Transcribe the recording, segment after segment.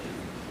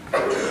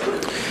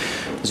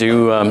As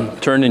you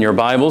turn in your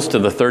Bibles to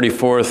the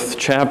 34th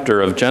chapter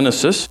of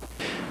Genesis,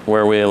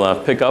 where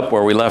we'll pick up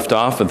where we left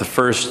off at the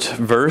first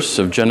verse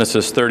of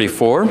Genesis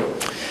 34,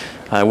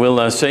 I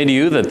will say to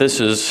you that this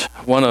is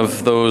one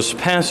of those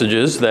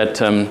passages that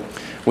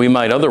we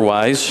might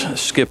otherwise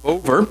skip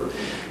over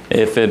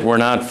if it were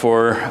not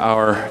for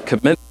our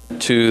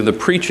commitment to the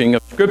preaching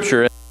of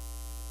Scripture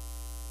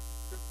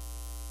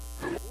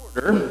in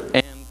order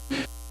and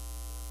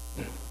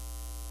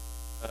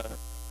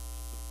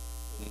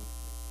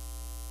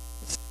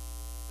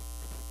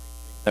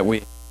that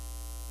we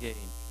engage.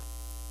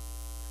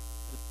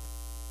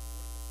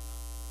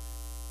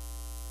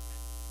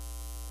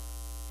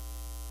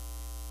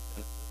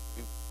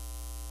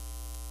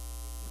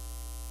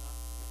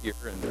 Here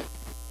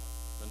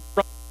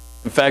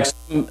in fact,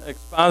 some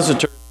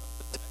expositors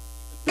of the text,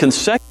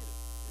 consecutive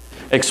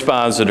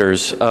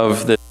expositors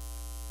of the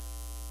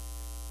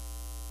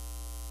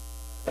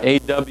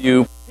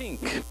A.W.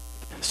 Pink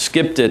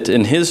skipped it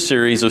in his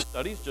series of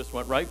studies, just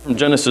went right from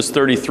Genesis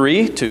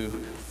 33 to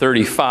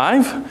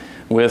 35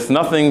 with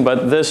nothing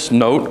but this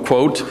note,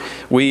 quote,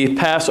 "We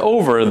pass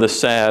over the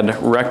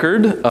sad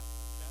record of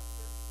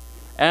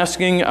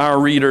asking our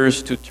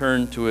readers to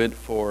turn to it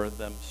for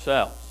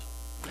themselves."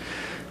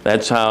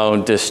 That's how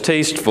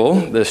distasteful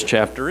this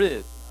chapter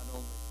is. Not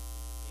only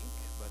to Pink,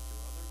 but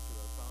to others who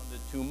have found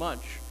it too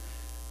much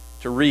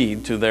to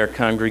read to their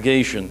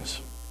congregations.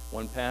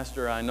 One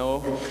pastor I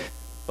know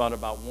thought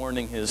about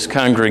warning his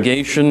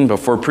congregation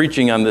before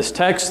preaching on this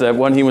text that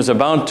what he was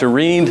about to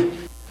read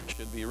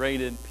should be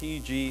rated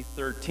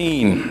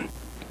PG-13.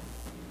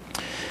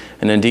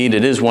 And indeed,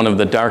 it is one of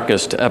the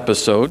darkest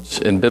episodes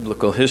in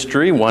biblical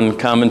history. One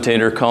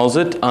commentator calls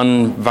it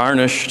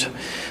unvarnished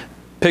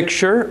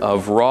picture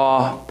of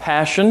raw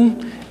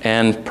passion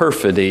and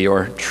perfidy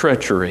or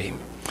treachery.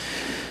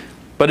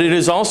 But it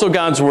is also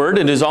God's Word.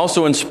 It is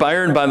also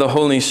inspired by the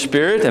Holy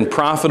Spirit and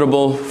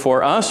profitable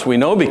for us. We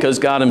know because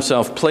God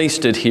Himself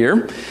placed it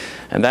here.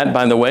 And that,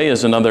 by the way,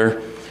 is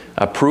another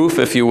proof,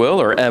 if you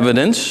will, or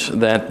evidence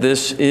that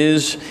this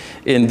is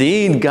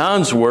indeed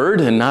God's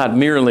Word and not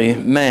merely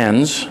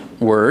man's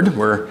Word.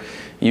 Were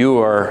you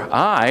or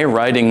I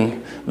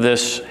writing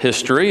this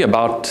history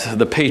about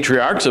the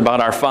patriarchs,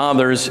 about our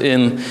fathers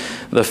in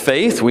the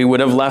faith, we would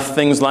have left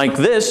things like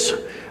this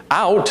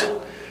out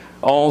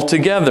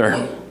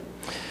altogether.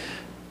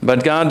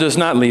 But God does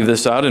not leave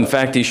this out. In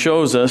fact, He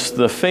shows us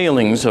the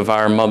failings of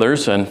our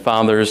mothers and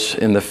fathers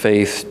in the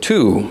faith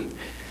too.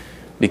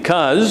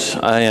 Because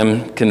I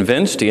am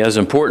convinced He has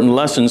important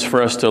lessons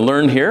for us to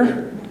learn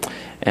here,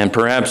 and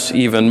perhaps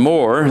even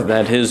more,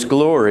 that His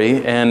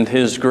glory and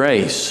His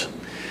grace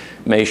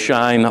may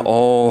shine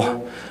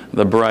all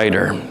the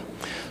brighter.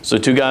 So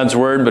to God's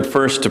Word, but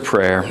first to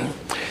prayer.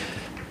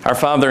 Our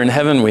Father in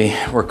heaven,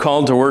 we're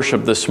called to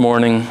worship this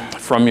morning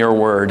from Your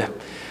Word,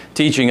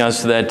 teaching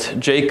us that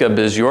Jacob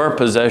is Your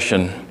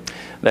possession,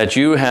 that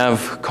You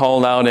have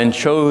called out and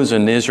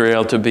chosen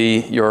Israel to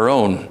be Your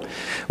own.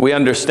 We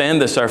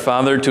understand this, our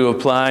Father, to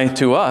apply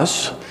to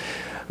us,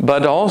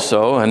 but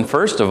also, and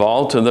first of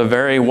all, to the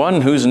very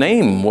one whose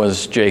name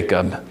was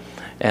Jacob,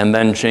 and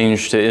then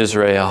changed to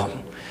Israel.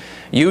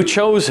 You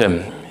chose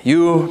him,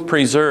 You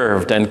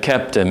preserved and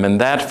kept him, and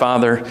that,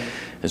 Father,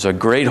 is a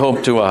great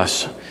hope to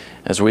us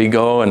as we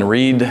go and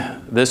read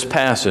this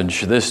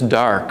passage, this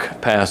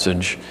dark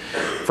passage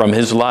from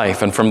his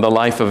life and from the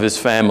life of his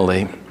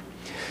family.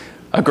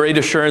 A great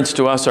assurance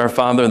to us, our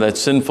Father, that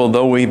sinful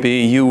though we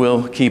be, You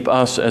will keep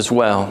us as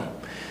well.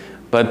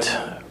 But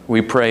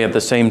we pray at the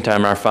same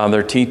time, our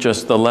Father, teach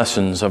us the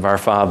lessons of our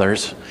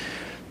fathers,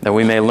 that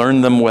we may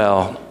learn them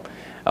well,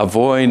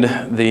 avoid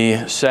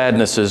the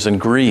sadnesses and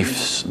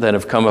griefs that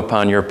have come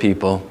upon Your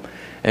people,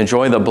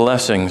 enjoy the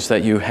blessings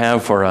that You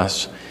have for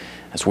us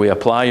as we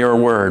apply Your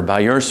word by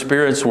Your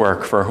Spirit's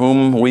work, for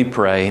whom we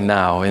pray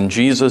now. In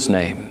Jesus'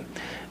 name,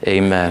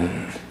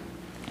 amen.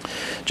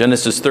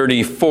 Genesis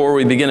 34,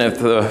 we begin at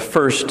the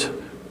first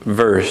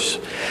verse.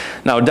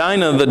 Now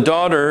Dinah, the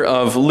daughter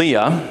of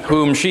Leah,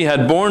 whom she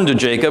had borne to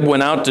Jacob,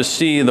 went out to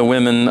see the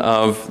women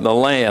of the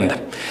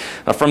land.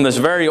 Now, from this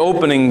very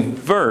opening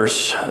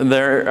verse,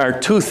 there are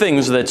two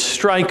things that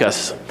strike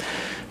us.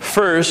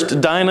 First,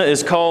 Dinah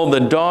is called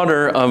the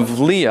daughter of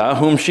Leah,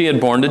 whom she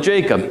had borne to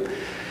Jacob.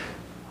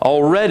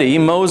 Already,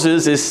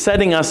 Moses is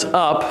setting us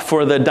up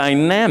for the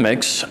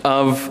dynamics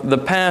of the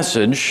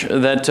passage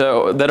that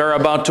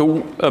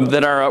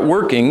are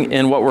working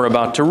in what we're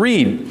about to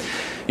read.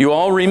 You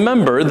all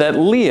remember that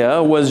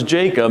Leah was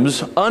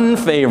Jacob's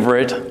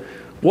unfavorite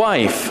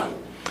wife,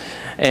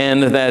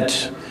 and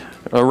that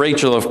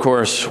Rachel, of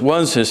course,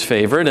 was his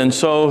favorite, and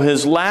so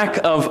his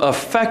lack of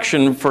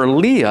affection for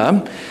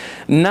Leah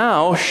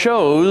now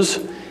shows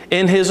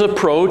in his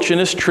approach, in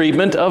his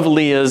treatment of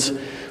Leah's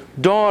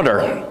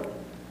daughter.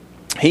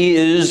 He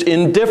is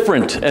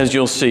indifferent, as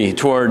you'll see,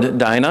 toward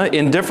Dinah,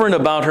 indifferent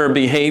about her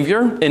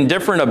behavior,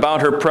 indifferent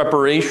about her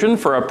preparation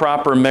for a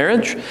proper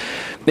marriage,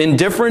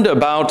 indifferent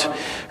about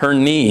her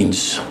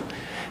needs.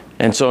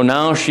 And so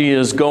now she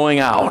is going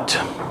out,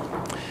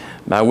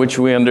 by which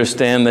we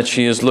understand that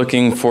she is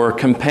looking for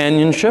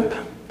companionship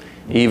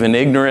even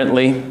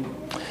ignorantly.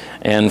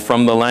 And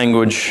from the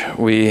language,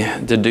 we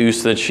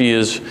deduce that she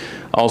is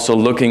also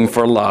looking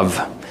for love,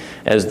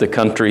 as the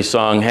country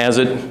song has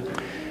it,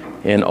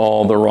 in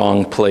all the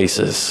wrong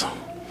places.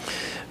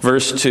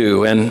 Verse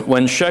 2, and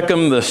when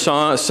Shechem, the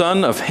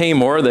son of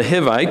Hamor the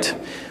Hivite,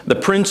 the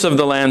prince of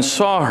the land,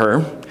 saw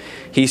her,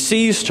 he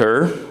seized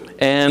her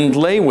and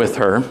lay with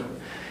her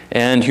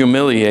and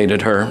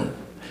humiliated her.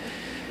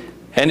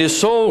 And his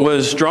soul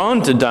was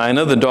drawn to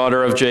Dinah, the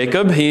daughter of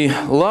Jacob. He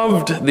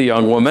loved the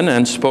young woman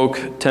and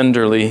spoke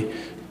tenderly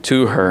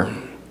to her.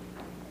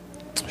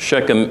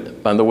 Shechem,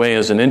 by the way,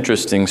 is an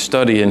interesting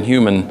study in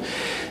human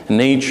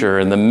nature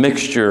and the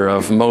mixture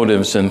of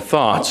motives and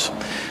thoughts.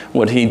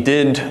 What he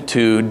did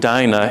to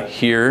Dinah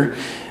here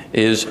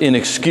is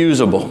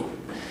inexcusable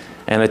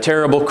and a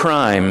terrible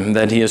crime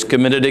that he has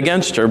committed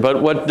against her.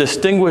 But what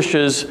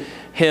distinguishes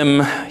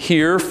him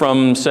here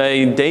from,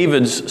 say,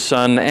 David's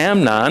son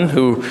Amnon,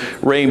 who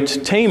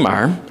raped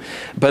Tamar,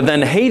 but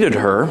then hated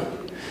her,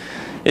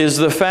 is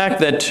the fact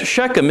that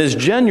Shechem is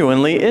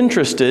genuinely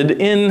interested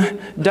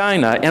in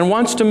Dinah and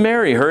wants to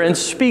marry her and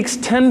speaks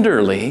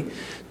tenderly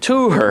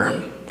to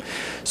her.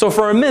 So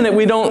for a minute,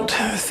 we don't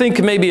think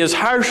maybe as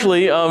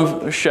harshly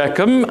of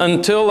Shechem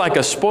until, like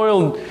a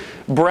spoiled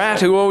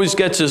brat who always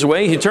gets his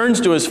way, he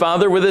turns to his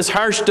father with this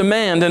harsh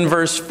demand in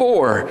verse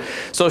 4.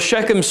 So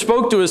Shechem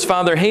spoke to his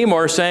father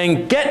Hamor,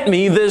 saying, "Get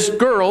me this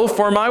girl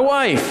for my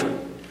wife."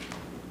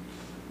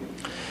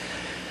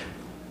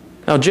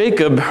 Now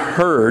Jacob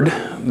heard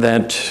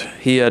that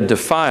he had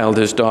defiled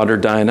his daughter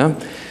Dinah,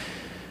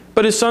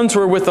 but his sons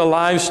were with the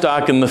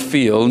livestock in the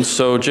field,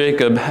 so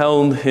Jacob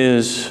held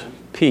his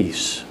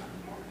peace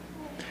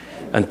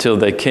until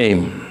they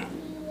came.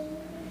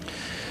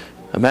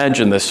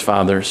 Imagine this,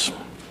 fathers.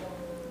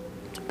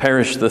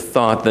 Perish the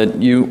thought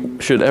that you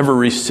should ever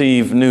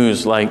receive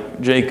news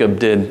like Jacob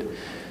did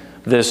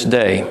this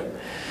day.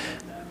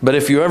 But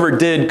if you ever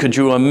did, could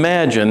you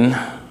imagine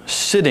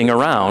sitting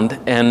around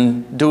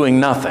and doing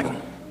nothing?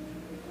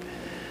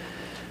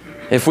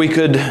 If we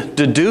could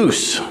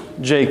deduce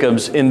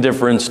Jacob's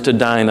indifference to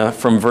Dinah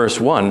from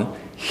verse 1,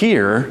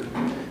 here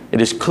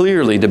it is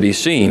clearly to be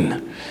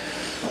seen.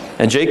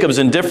 And Jacob's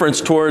indifference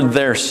toward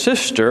their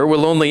sister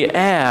will only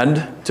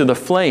add to the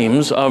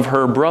flames of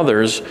her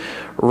brother's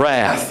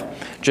wrath.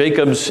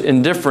 Jacob's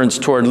indifference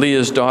toward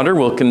Leah's daughter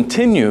will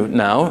continue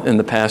now in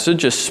the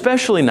passage,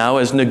 especially now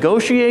as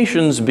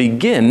negotiations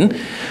begin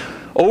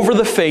over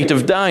the fate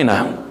of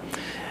Dinah.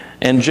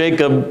 And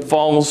Jacob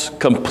falls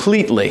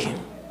completely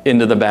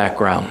into the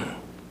background.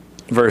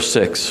 Verse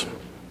 6.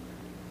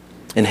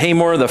 And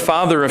Hamor, the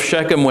father of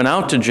Shechem, went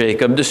out to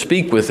Jacob to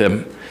speak with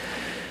him.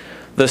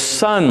 The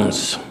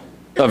sons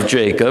of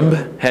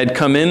Jacob had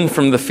come in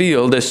from the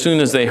field as soon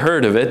as they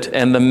heard of it,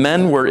 and the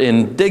men were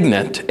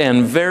indignant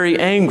and very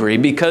angry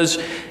because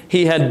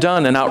he had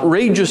done an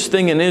outrageous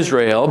thing in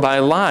Israel by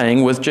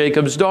lying with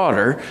Jacob's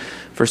daughter,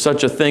 for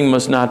such a thing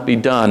must not be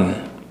done.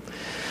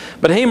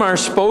 But Hamor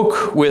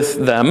spoke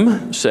with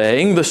them,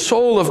 saying, "The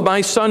soul of my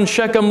son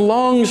Shechem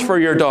longs for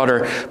your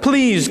daughter.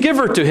 Please give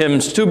her to him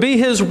to be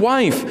his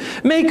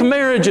wife. Make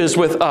marriages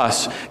with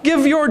us.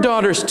 Give your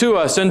daughters to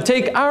us, and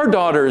take our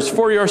daughters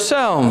for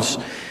yourselves.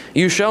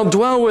 You shall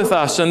dwell with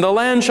us, and the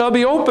land shall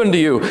be open to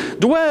you.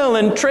 Dwell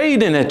and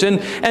trade in it,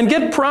 and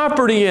get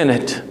property in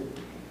it."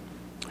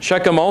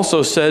 Shechem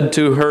also said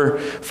to her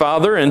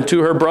father and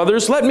to her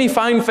brothers, "Let me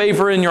find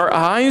favor in your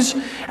eyes,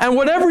 and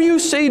whatever you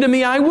say to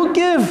me I will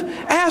give.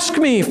 Ask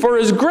me for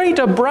as great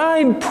a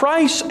bride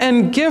price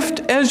and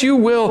gift as you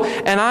will,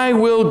 and I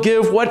will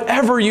give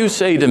whatever you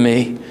say to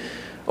me.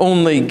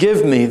 Only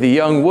give me the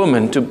young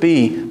woman to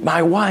be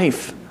my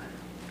wife."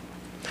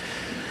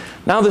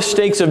 Now the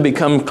stakes have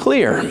become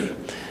clear,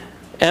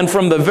 and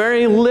from the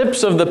very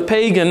lips of the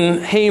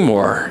pagan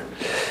Hamor,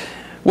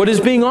 what is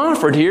being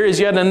offered here is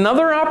yet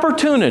another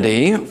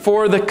opportunity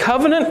for the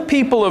covenant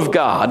people of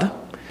God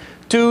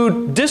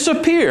to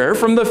disappear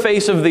from the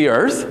face of the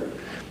earth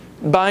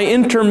by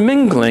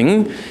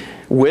intermingling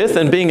with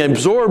and being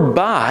absorbed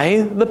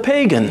by the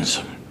pagans.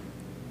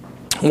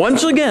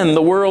 Once again,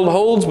 the world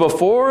holds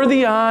before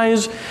the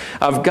eyes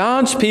of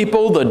God's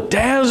people the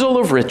dazzle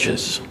of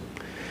riches,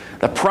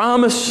 the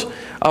promise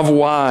of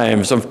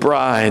wives, of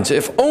brides,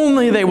 if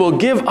only they will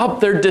give up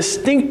their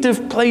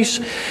distinctive place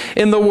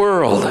in the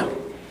world.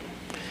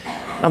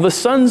 Now, the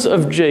sons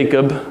of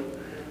Jacob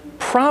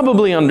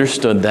probably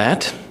understood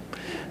that,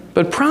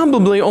 but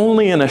probably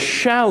only in a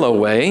shallow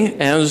way,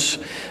 as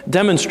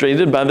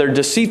demonstrated by their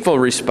deceitful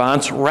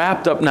response,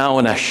 wrapped up now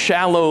in a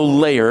shallow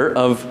layer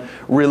of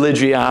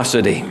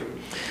religiosity.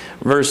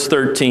 Verse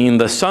 13,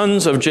 the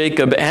sons of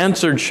Jacob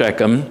answered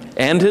Shechem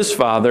and his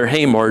father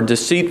Hamor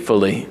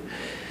deceitfully,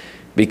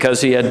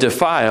 because he had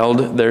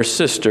defiled their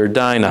sister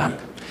Dinah.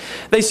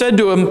 They said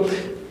to him,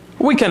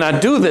 "We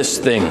cannot do this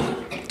thing,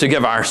 to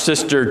give our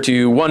sister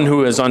to one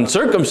who is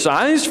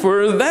uncircumcised,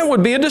 for that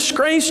would be a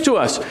disgrace to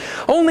us.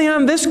 Only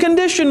on this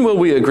condition will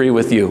we agree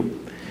with you,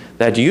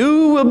 that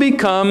you will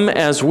become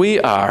as we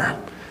are,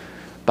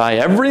 by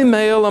every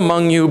male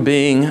among you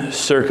being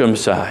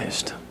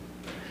circumcised."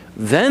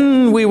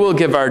 Then we will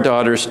give our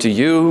daughters to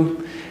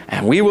you,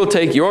 and we will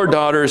take your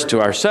daughters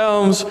to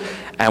ourselves,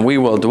 and we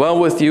will dwell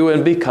with you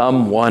and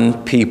become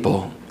one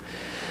people.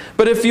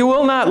 But if you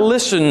will not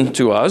listen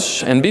to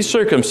us and be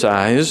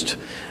circumcised,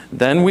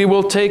 then we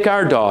will take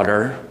our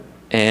daughter,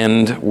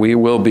 and we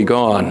will be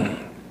gone."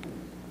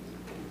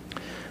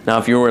 Now,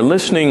 if you were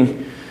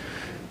listening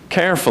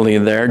carefully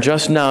there,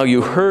 just now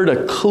you heard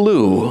a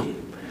clue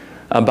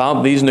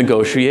about these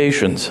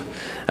negotiations,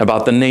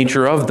 about the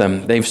nature of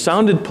them. They've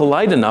sounded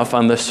polite enough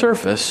on the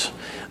surface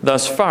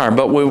thus far,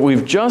 but what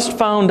we've just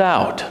found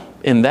out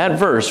in that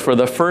verse for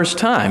the first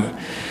time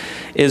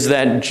is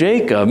that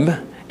Jacob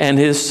and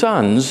his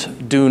sons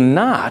do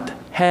not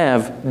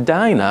have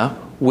Dinah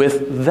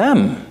with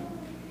them.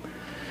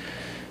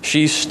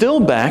 She's still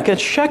back at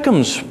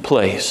Shechem's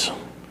place.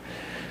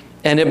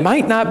 And it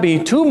might not be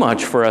too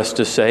much for us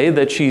to say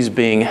that she's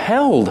being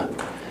held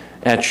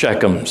at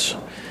Shechem's.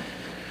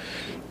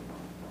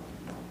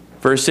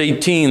 Verse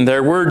 18,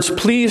 "Their words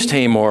pleased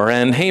Hamor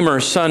and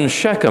Hamor's son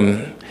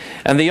Shechem,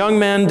 and the young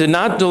man did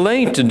not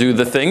delay to do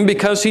the thing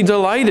because he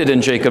delighted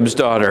in Jacob's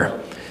daughter.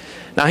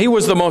 Now he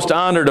was the most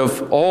honored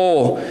of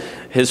all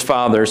his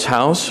father's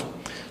house.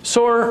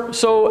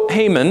 So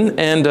Hamor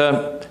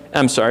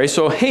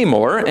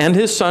and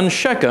his son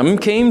Shechem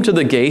came to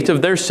the gate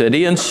of their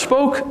city and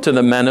spoke to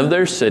the men of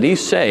their city,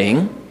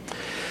 saying,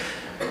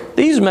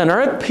 'These men are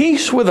at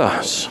peace with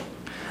us.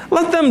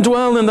 Let them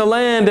dwell in the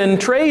land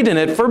and trade in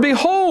it, for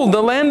behold,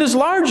 the land is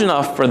large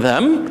enough for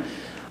them.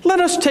 Let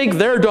us take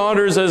their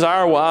daughters as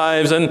our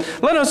wives, and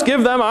let us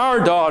give them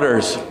our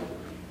daughters.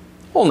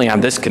 Only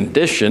on this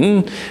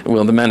condition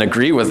will the men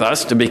agree with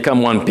us to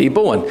become one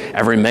people, and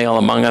every male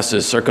among us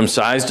is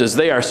circumcised as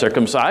they are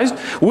circumcised.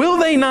 Will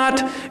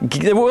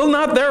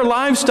not their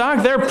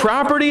livestock, their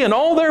property, and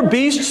all their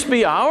beasts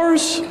be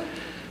ours?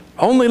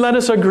 Only let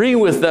us agree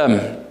with them,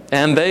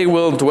 and they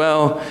will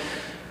dwell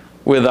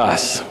with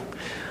us.'"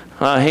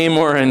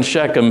 Hamor and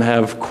Shechem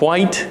have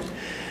quite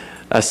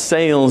a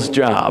sales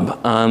job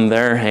on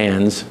their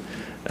hands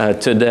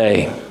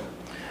today.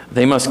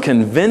 They must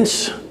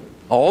convince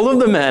all of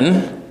the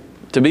men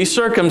to be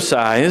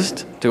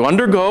circumcised, to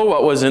undergo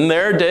what was in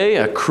their day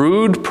a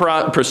crude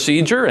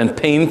procedure and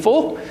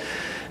painful,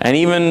 and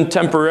even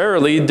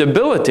temporarily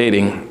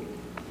debilitating.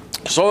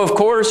 So, of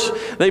course,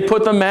 they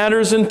put the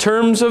matters in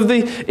terms of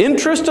the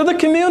interest of the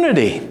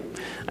community.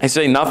 I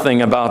say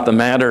nothing about the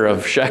matter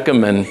of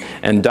Shechem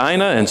and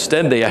Dinah.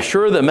 Instead, they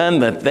assure the men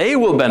that they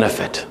will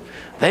benefit.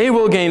 They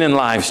will gain in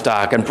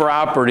livestock and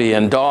property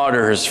and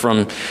daughters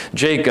from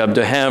Jacob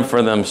to have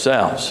for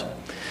themselves.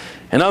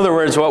 In other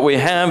words, what we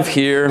have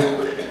here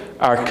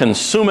are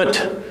consummate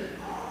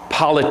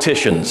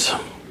politicians.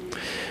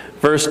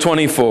 Verse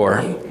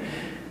 24,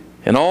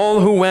 "And all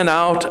who went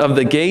out of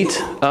the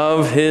gate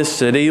of his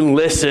city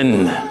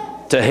listened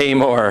to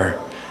Hamor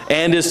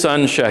and his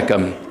son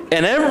Shechem.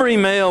 And every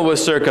male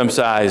was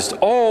circumcised,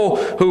 all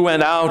who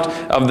went out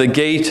of the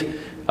gate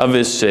of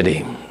his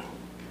city."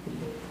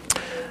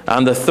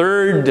 On the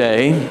third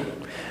day,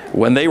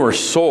 when they were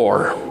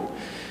sore,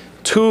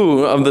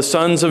 two of the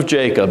sons of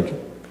Jacob,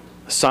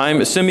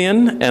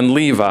 Simeon and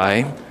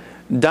Levi,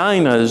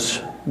 Dinah's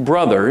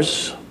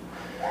brothers,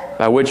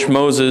 by which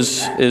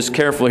Moses is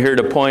careful here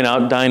to point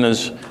out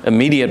Dinah's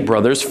immediate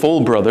brothers,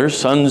 full brothers,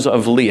 sons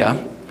of Leah,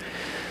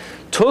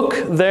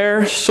 took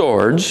their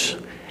swords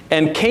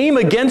and came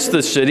against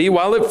the city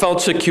while it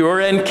felt secure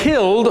and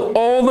killed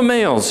all the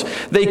males.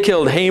 They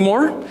killed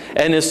Hamor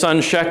and his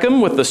son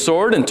Shechem with the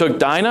sword and took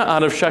Dinah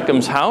out of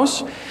Shechem's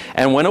house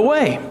and went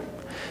away.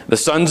 The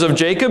sons of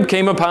Jacob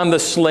came upon the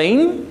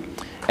slain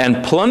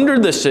and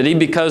plundered the city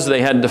because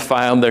they had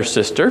defiled their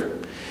sister.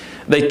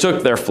 They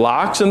took their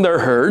flocks and their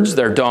herds,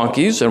 their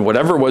donkeys, and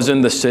whatever was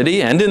in the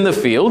city and in the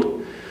field,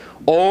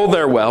 all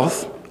their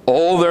wealth,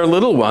 all their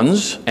little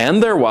ones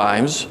and their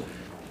wives,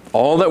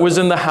 all that was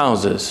in the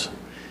houses,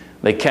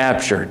 they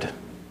captured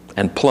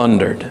and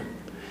plundered.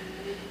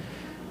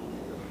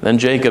 Then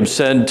Jacob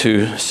said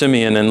to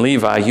Simeon and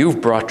Levi,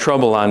 "You've brought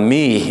trouble on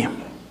me."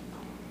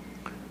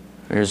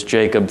 Here's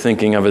Jacob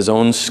thinking of his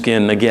own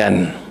skin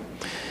again.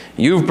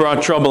 "You've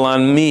brought trouble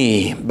on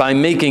me by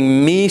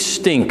making me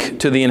stink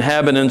to the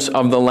inhabitants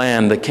of the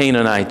land, the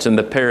Canaanites and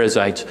the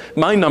Perizzites.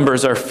 My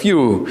numbers are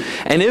few,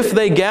 and if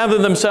they gather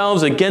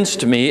themselves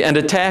against me and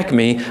attack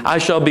me, I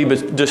shall be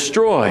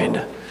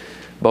destroyed,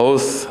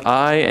 both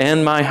I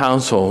and my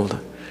household."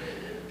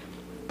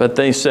 But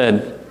they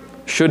said,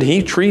 "Should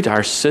he treat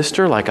our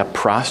sister like a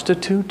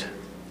prostitute?"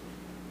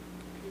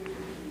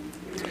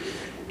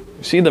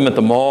 You see them at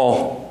the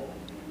mall.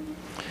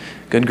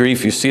 Good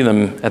grief, you see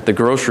them at the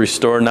grocery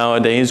store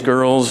nowadays.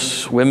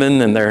 Girls,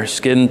 women in their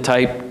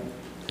skin-tight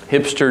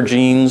hipster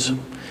jeans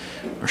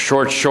or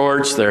short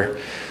shorts. They're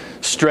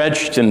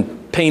stretched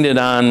and painted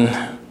on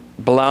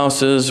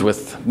blouses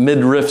with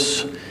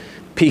midriffs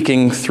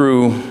peeking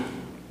through,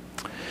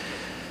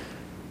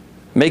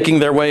 making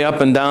their way up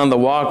and down the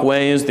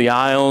walkways, the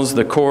aisles,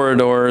 the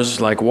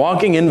corridors, like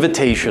walking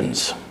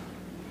invitations,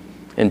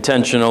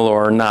 intentional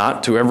or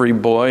not, to every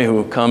boy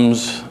who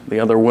comes the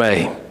other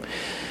way.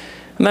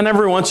 And then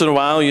every once in a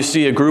while you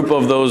see a group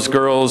of those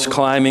girls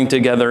climbing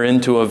together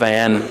into a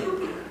van,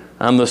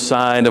 on the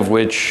side of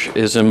which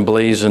is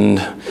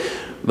emblazoned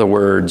the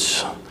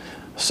words,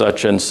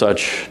 "Such and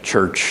such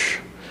Church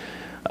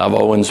of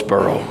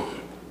Owensboro."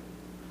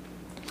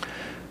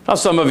 Now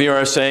some of you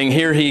are saying,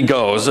 here he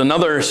goes,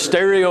 another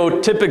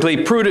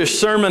stereotypically prudish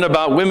sermon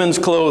about women's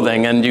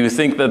clothing, and you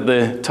think that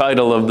the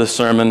title of the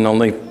sermon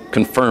only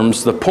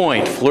confirms the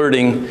point,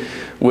 flirting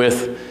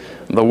with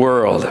the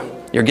world.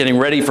 You're getting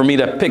ready for me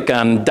to pick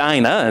on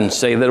Dinah and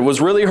say that it was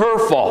really her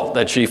fault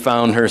that she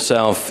found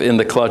herself in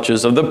the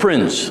clutches of the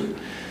prince.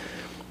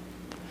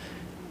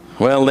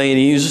 Well,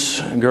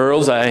 ladies,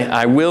 girls,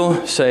 I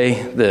will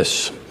say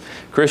this.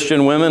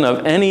 Christian women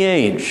of any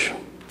age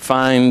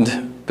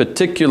find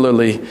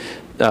particularly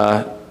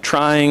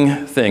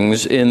trying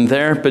things in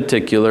their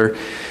particular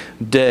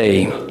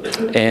day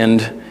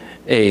and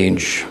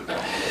age.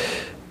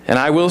 And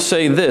I will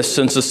say this,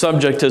 since the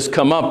subject has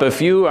come up, if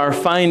you are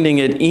finding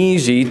it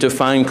easy to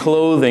find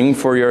clothing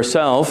for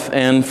yourself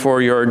and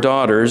for your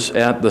daughters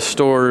at the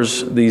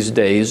stores these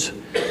days,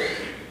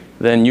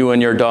 then you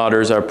and your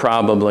daughters are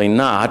probably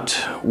not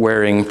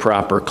wearing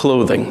proper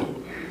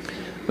clothing.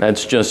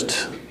 That's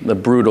just the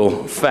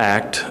brutal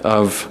fact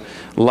of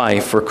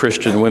life for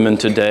Christian women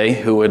today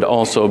who would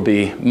also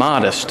be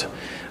modest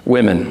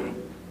women.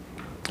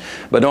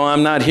 But no,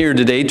 I'm not here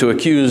today to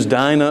accuse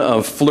Dinah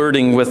of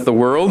flirting with the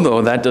world,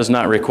 though that does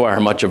not require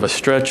much of a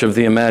stretch of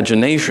the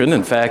imagination.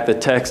 In fact, the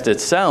text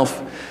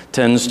itself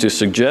tends to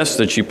suggest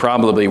that she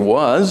probably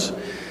was.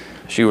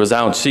 She was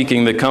out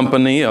seeking the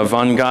company of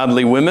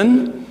ungodly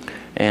women,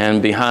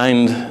 and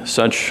behind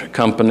such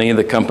company,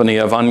 the company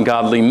of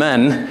ungodly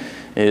men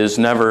is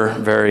never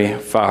very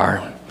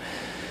far.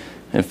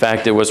 In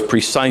fact, it was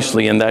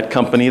precisely in that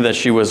company that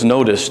she was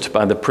noticed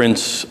by the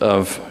prince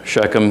of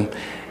Shechem,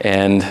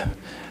 and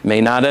may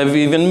not have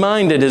even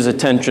minded his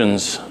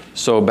attentions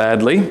so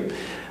badly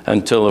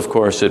until, of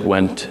course, it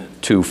went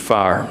too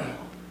far.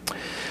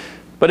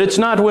 But it's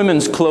not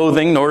women's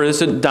clothing, nor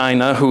is it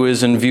Dinah who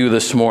is in view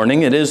this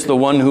morning. It is the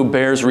one who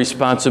bears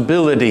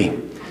responsibility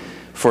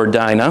for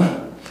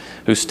Dinah,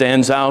 who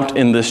stands out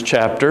in this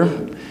chapter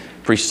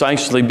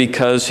precisely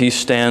because he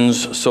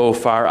stands so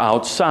far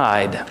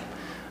outside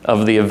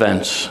of the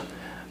events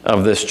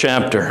of this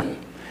chapter.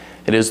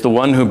 It is the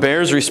one who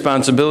bears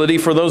responsibility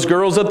for those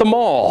girls at the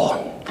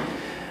mall.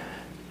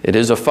 It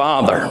is a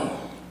father.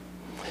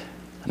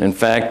 And in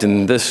fact,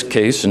 in this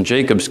case, in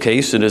Jacob's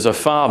case, it is a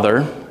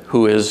father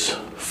who is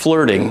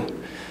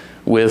flirting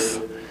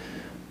with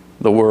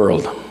the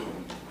world.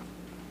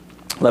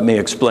 Let me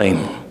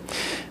explain.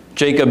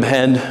 Jacob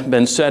had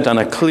been set on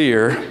a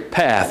clear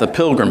path, a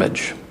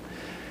pilgrimage.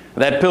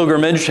 That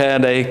pilgrimage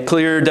had a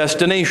clear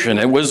destination.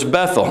 It was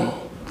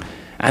Bethel.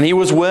 And he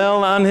was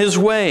well on his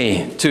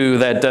way to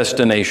that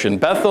destination.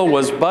 Bethel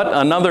was but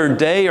another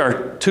day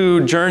or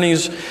two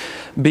journeys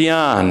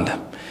beyond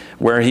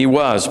where he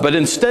was. But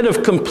instead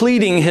of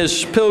completing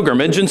his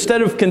pilgrimage,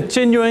 instead of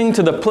continuing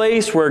to the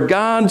place where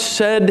God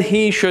said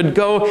he should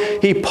go,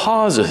 he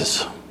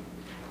pauses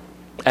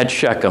at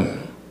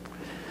Shechem.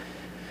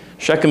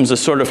 Shechem's a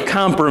sort of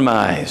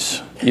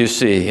compromise, you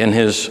see, in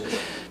his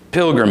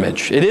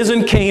pilgrimage. It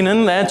isn't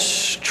Canaan,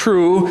 that's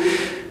true.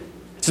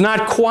 It's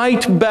not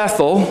quite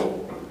Bethel.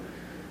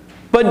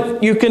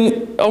 But you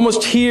can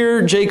almost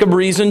hear Jacob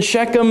reason,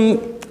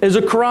 Shechem is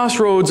a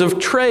crossroads of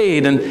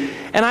trade, and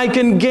I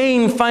can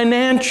gain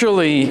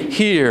financially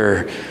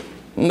here.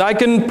 I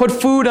can put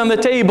food on the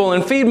table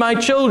and feed my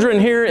children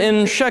here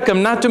in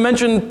Shechem, not to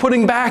mention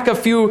putting back a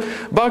few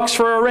bucks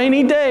for a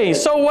rainy day.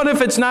 So what if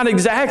it's not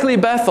exactly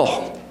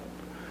Bethel?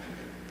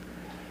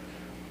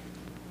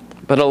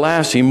 But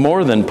alas, he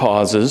more than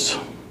pauses.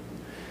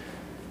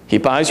 He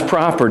buys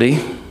property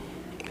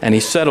and he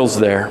settles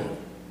there.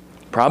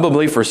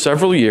 Probably for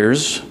several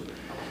years,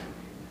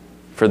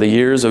 for the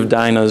years of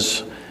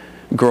Dinah's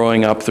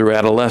growing up through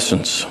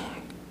adolescence.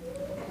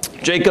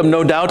 Jacob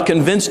no doubt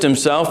convinced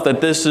himself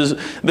that this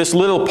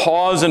little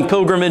pause in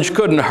pilgrimage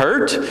couldn't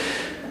hurt.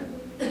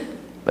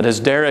 But as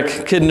Derek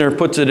Kidner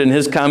puts it in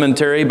his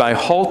commentary, by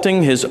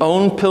halting his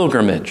own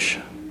pilgrimage,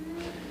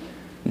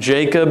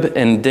 Jacob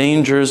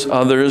endangers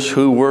others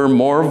who were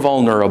more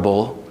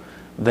vulnerable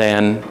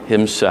than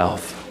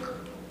himself.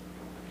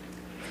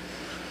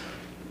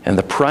 And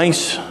the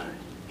price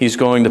he's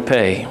going to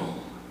pay,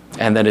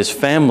 and that his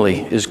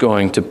family is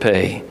going to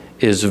pay,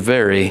 is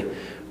very,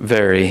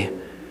 very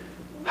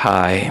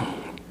high.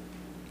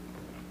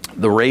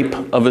 The rape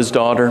of his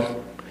daughter,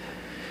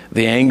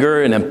 the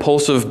anger and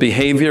impulsive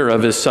behavior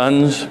of his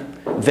sons,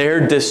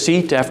 their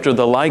deceit after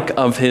the like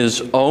of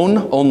his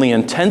own, only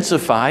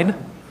intensified.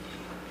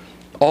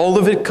 All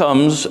of it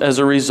comes as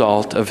a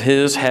result of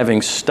his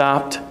having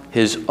stopped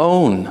his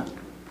own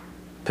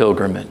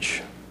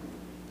pilgrimage.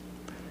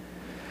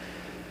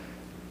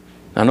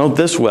 Now note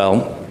this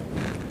well,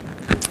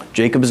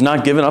 Jacob has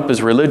not given up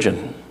his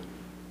religion.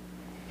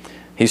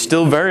 He's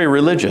still very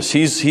religious.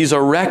 He's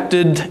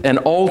erected an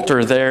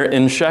altar there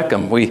in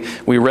Shechem.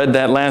 We read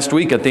that last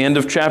week at the end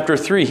of chapter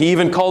 3. He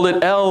even called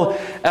it El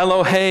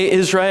Elohe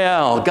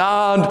Israel,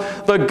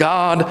 God, the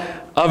God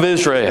of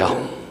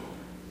Israel.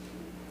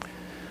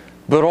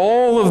 But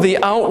all of the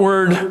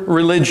outward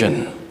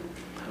religion,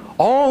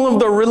 all of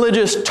the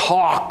religious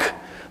talk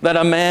that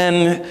a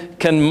man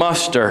can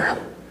muster,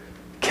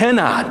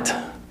 cannot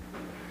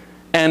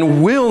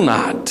and will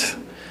not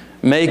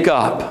make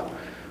up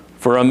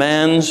for a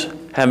man's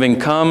having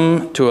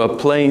come to a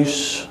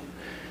place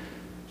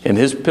in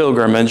his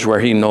pilgrimage where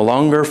he no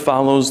longer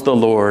follows the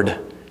Lord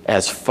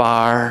as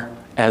far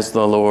as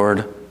the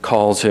Lord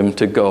calls him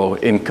to go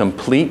in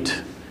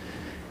complete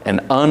and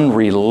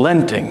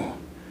unrelenting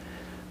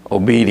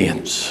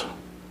obedience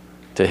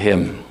to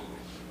Him.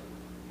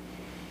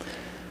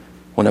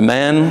 When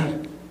a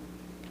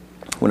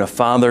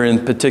father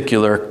in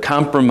particular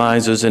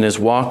compromises in his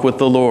walk with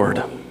the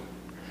Lord,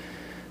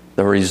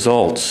 the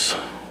results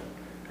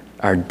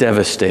are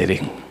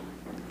devastating.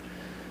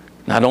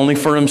 Not only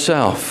for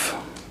himself,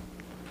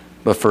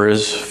 but for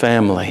his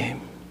family.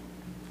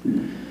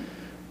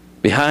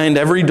 Behind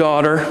every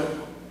daughter,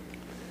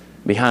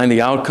 behind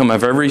the outcome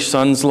of every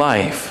son's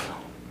life,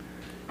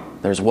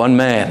 there's one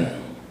man.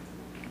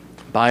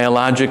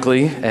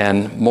 Biologically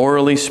and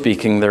morally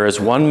speaking, there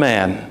is one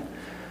man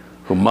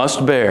who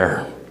must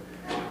bear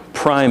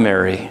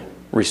primary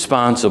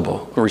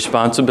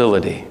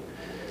responsibility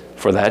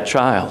for that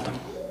child.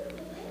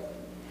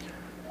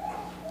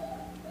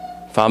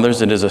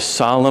 Fathers, it is a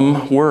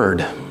solemn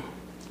word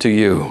to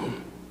you.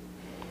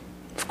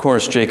 Of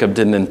course, Jacob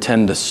didn't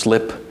intend to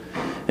slip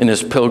in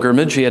his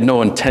pilgrimage. He had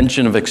no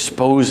intention of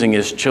exposing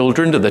his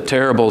children to the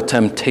terrible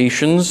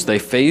temptations they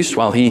faced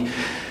while he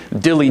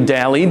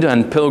dilly-dallied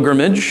on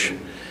pilgrimage,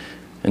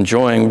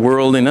 enjoying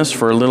worldliness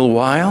for a little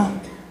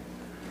while.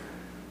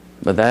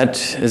 But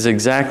that is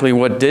exactly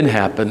what did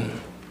happen,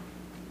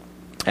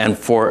 and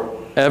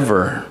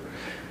forever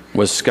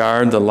was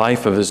scarred the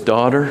life of his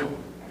daughter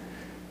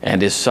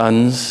and his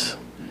sons.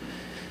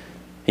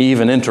 He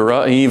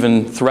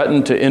even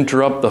threatened to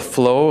interrupt the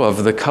flow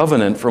of the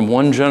covenant from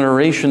one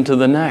generation to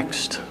the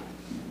next.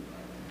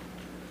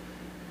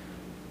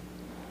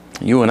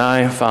 You and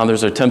I,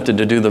 fathers, are tempted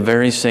to do the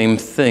very same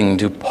thing,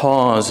 to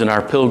pause in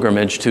our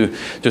pilgrimage, to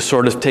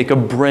sort of take a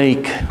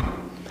break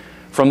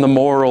from the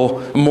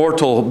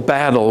mortal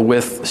battle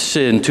with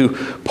sin, to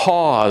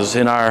pause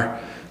in our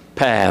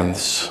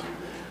paths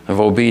of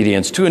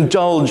obedience, to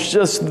indulge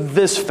just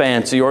this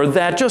fancy or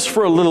that just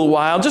for a little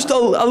while, just a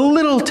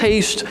little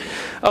taste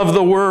of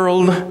the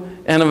world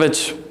and of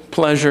its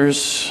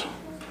pleasures.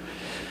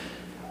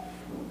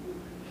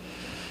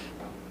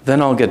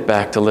 Then I'll get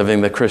back to living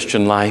the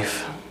Christian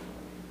life.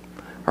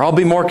 Or I'll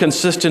be more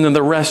consistent in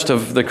the rest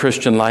of the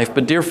Christian life.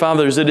 But dear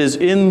fathers, it is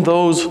in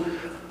those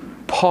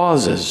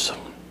pauses,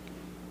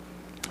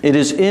 it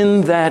is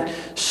in that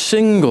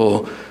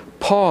single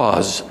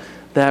pause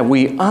that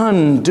we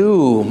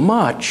undo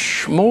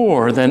much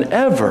more than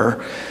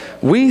ever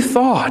we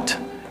thought,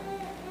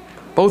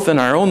 both in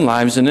our own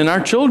lives and in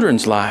our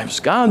children's lives.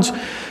 God's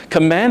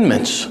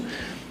commandments,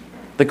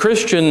 the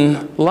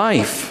Christian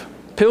life,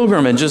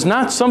 pilgrimage is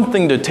not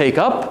something to take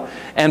up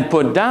and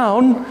put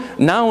down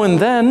now and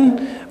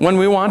then when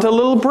we want a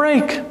little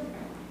break.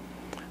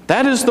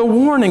 That is the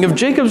warning of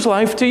Jacob's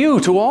life to you,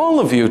 to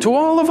all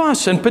of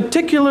us, and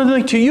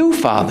particularly to you,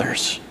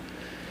 fathers,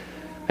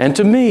 and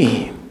to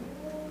me.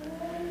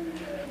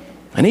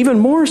 And even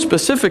more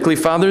specifically,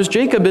 fathers,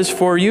 Jacob is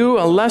for you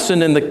a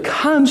lesson in the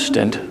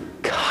constant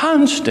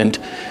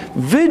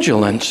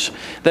vigilance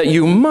that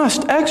you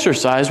must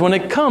exercise when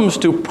it comes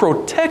to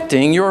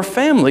protecting your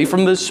family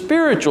from the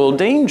spiritual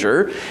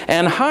danger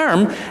and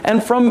harm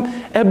and from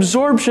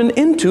absorption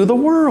into the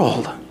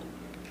world.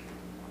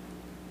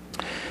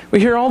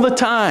 We hear all the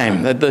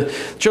time that the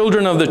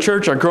children of the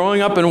church are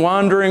growing up and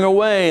wandering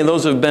away.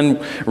 Those who have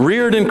been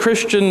reared in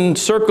Christian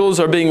circles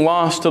are being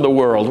lost to the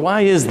world.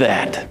 Why is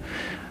that?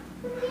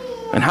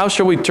 And how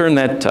shall we turn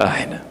that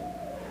tide?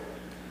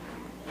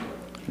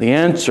 The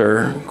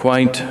answer,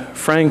 quite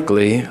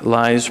frankly,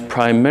 lies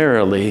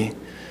primarily,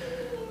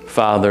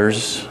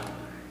 fathers,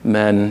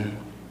 men,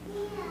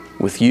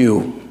 with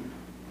you.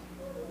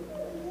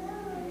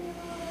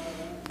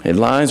 It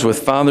lies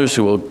with fathers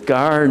who will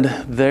guard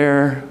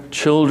their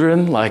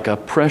children like a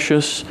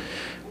precious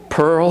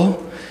pearl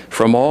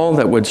from all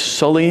that would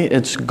sully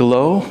its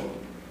glow,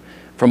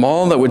 from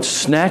all that would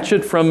snatch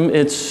it from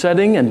its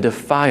setting and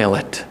defile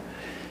it.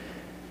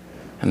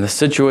 And the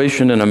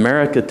situation in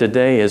America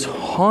today is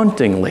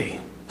hauntingly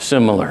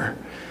similar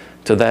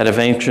to that of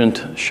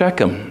ancient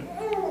Shechem.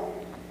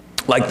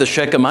 Like the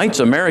Shechemites,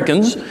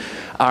 Americans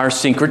are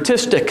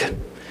syncretistic.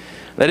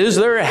 That is,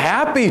 they're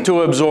happy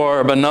to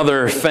absorb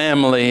another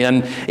family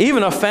and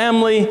even a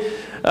family's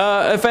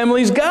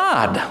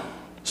God,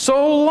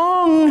 so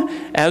long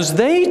as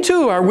they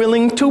too are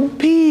willing to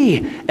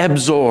be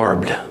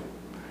absorbed.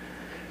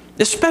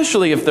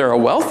 Especially if they're a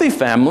wealthy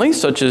family,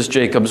 such as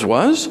Jacob's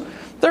was.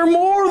 They're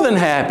more than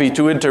happy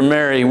to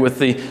intermarry with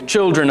the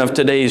children of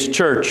today's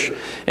church,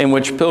 in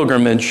which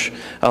pilgrimage,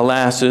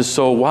 alas, is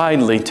so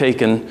widely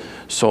taken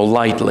so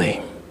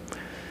lightly.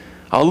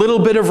 A little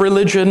bit of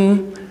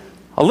religion,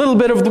 a little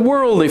bit of the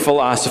worldly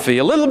philosophy,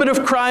 a little bit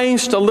of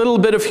Christ, a little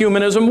bit of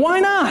humanism. Why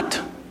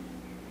not?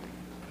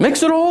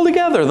 Mix it all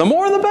together. The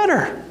more the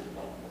better.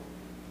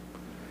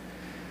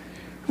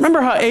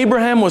 Remember how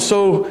Abraham was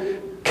so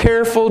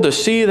careful to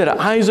see that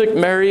Isaac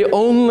marry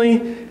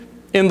only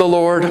in the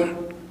Lord?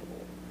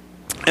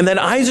 And then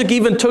Isaac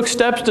even took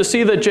steps to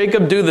see that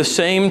Jacob do the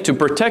same, to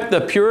protect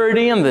the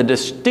purity and the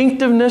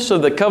distinctiveness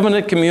of the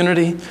covenant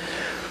community.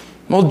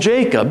 Well,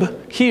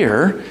 Jacob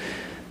here,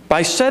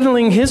 by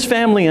settling his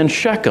family in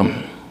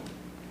Shechem,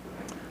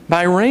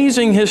 by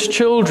raising his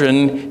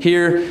children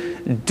here,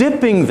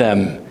 dipping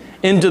them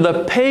into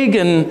the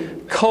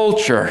pagan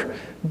culture,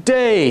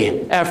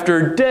 day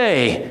after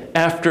day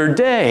after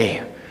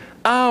day,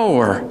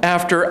 hour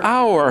after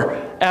hour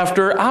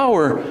after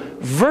hour,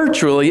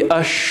 virtually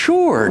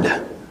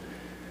assured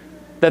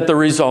that the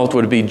result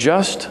would be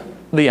just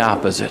the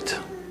opposite.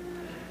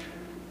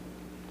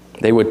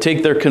 They would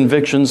take their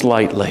convictions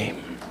lightly,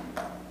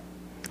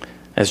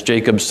 as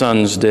Jacob's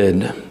sons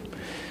did,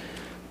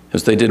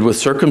 as they did with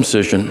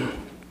circumcision.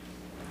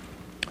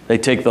 They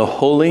take the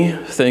holy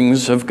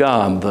things of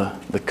God,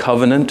 the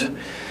covenant,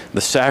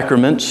 the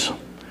sacraments,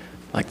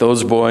 like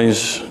those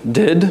boys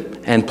did,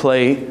 and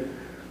play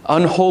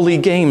unholy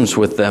games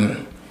with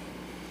them.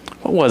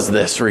 What was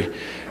this?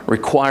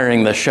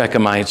 Requiring the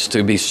Shechemites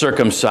to be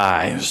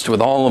circumcised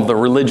with all of the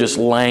religious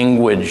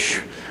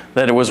language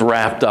that it was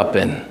wrapped up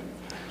in.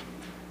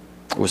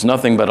 It was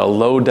nothing but a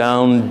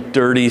low-down,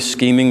 dirty,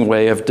 scheming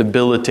way of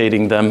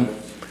debilitating them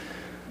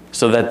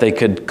so that they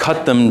could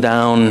cut them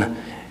down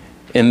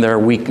in their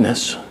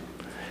weakness.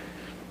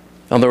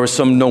 Now, there was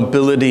some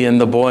nobility in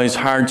the boys'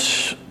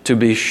 hearts, to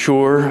be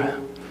sure.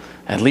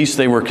 At least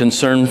they were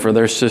concerned for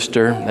their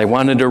sister. They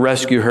wanted to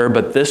rescue her,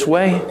 but this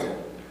way,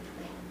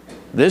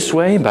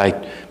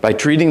 by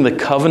treating the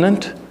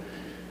covenant,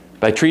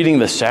 by treating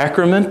the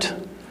sacrament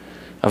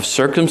of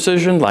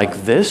circumcision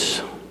like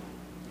this,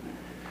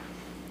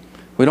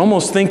 we'd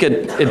almost think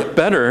it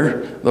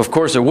better, of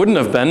course it wouldn't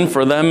have been,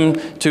 for them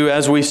to,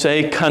 as we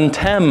say,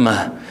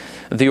 contemn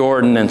the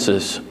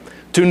ordinances,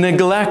 to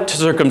neglect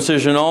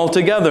circumcision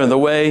altogether, the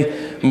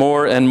way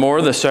more and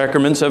more the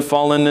sacraments have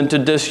fallen into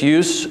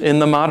disuse in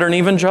the modern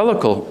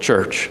evangelical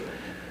church.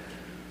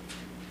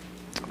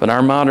 But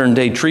our modern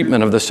day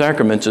treatment of the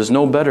sacraments is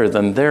no better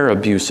than their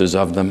abuses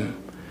of them.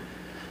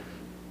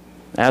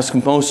 Ask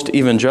most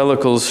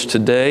evangelicals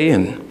today,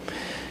 and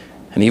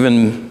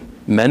even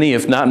many,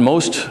 if not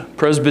most,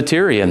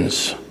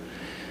 Presbyterians,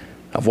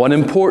 of what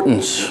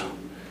importance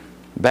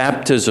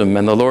baptism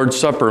and the Lord's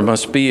Supper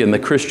must be in the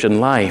Christian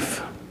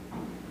life.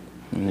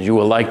 And you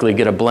will likely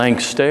get a blank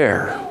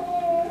stare.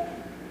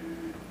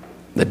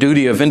 The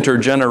duty of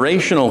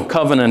intergenerational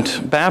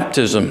covenant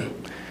baptism,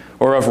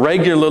 or of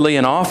regularly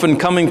and often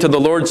coming to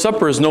the Lord's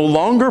Supper, is no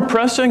longer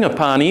pressing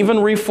upon even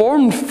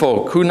Reformed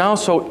folk who now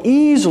so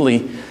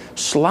easily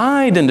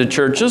slide into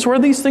churches where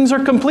these things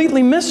are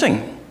completely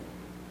missing.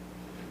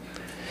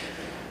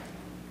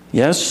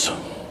 Yes,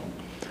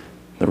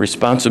 the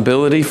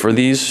responsibility for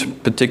these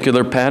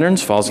particular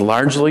patterns falls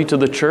largely to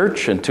the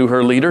church and to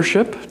her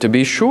leadership, to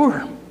be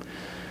sure.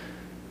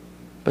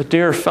 But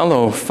dear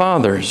fellow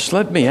fathers,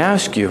 let me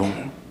ask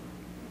you,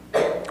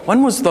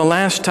 when was the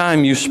last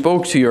time you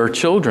spoke to your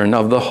children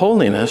of the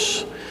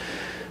holiness,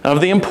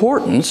 of the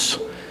importance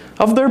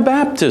of their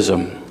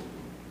baptism,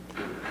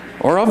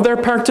 or of their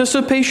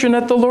participation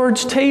at the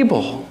Lord's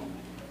table?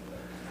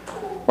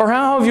 Or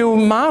how have you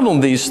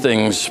modeled these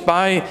things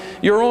by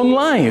your own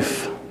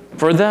life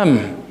for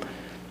them?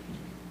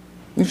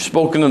 You've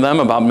spoken to them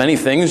about many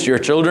things. Your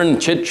children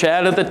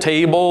chit-chat at the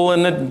table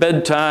and at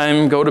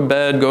bedtime, go to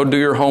bed, go do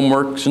your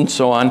homeworks, and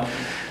so on.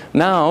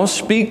 Now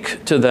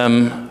speak to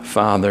them,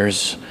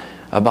 fathers,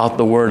 about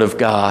the Word of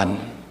God.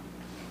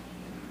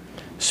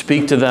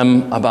 Speak to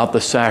them about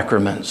the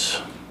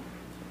sacraments.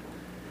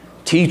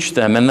 Teach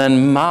them and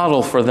then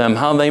model for them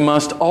how they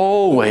must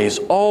always,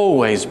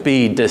 always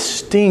be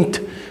distinct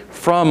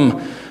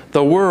from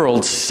the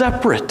world,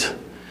 separate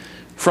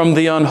from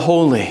the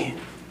unholy.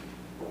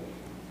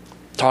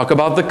 Talk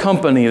about the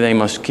company they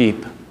must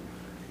keep,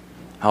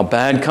 how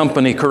bad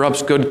company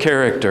corrupts good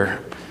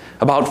character,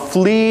 about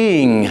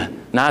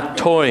fleeing, not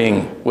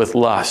toying with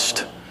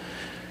lust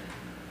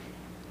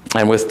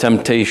and with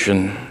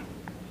temptation,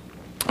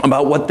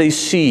 about what they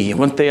see,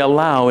 what they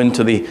allow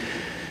into the,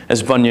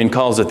 as Bunyan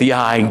calls it, the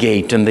eye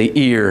gate and the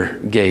ear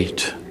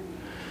gate,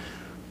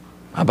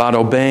 about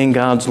obeying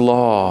God's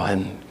law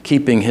and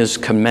keeping His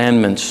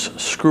commandments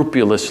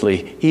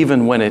scrupulously,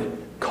 even when it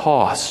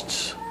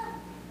costs,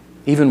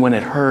 even when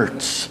it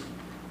hurts.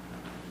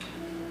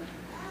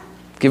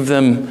 Give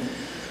them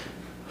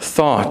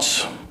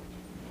thoughts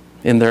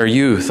in their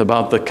youth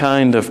about the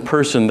kind of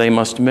person they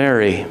must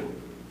marry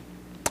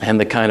and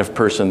the kind of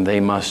person they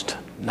must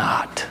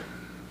not.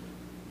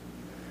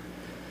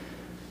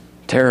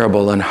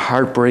 Terrible and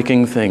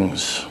heartbreaking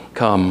things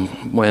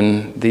come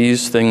when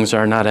these things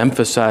are not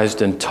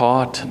emphasized and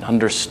taught and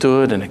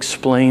understood and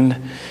explained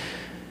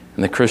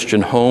in the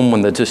Christian home,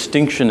 when the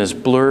distinction is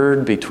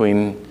blurred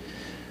between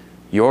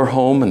your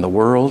home and the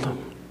world.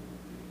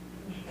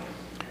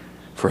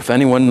 For if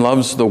anyone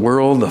loves the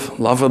world, the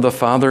love of the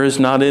Father is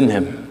not in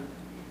him.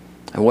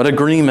 And what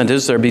agreement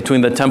is there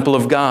between the temple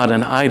of God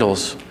and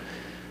idols?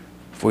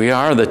 If we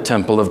are the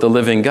temple of the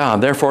living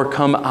God, therefore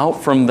come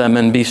out from them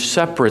and be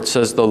separate,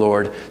 says the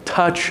Lord.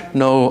 Touch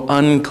no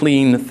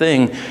unclean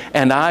thing,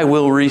 and I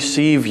will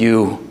receive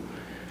you.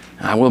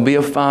 I will be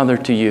a father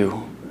to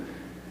you,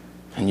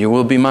 and you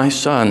will be my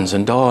sons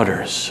and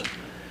daughters,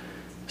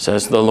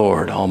 says the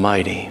Lord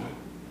Almighty.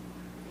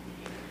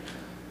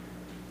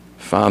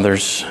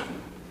 Fathers,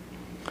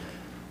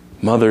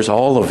 mothers,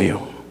 all of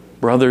you,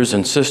 brothers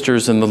and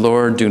sisters in the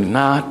Lord, do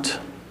not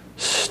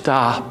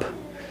stop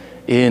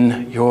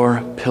in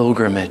your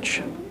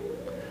pilgrimage.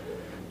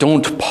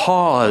 Don't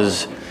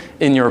pause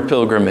in your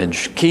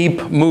pilgrimage.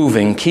 Keep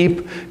moving,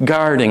 keep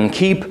guarding,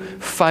 keep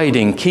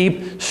fighting,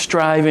 keep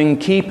striving,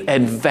 keep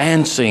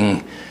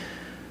advancing.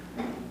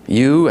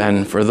 You,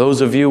 and for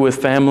those of you with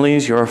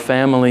families, your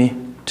family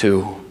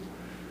too.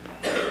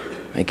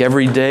 Make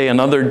every day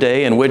another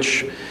day in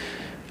which,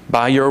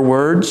 by your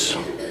words,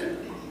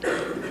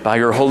 by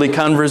your holy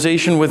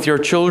conversation with your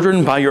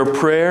children, by your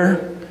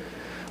prayer,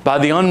 by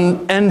the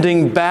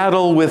unending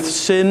battle with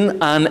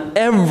sin on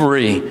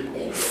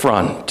every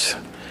front,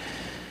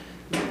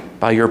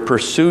 by your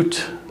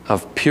pursuit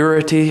of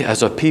purity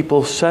as a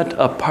people set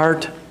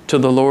apart to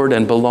the Lord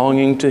and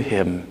belonging to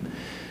Him,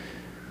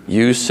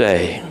 you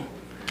say,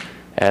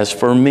 as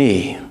for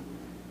me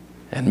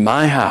and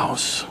my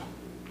house,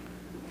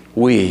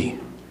 we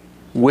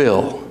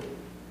will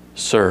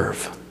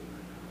serve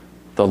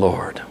the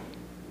Lord.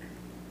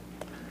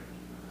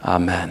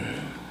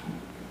 Amen.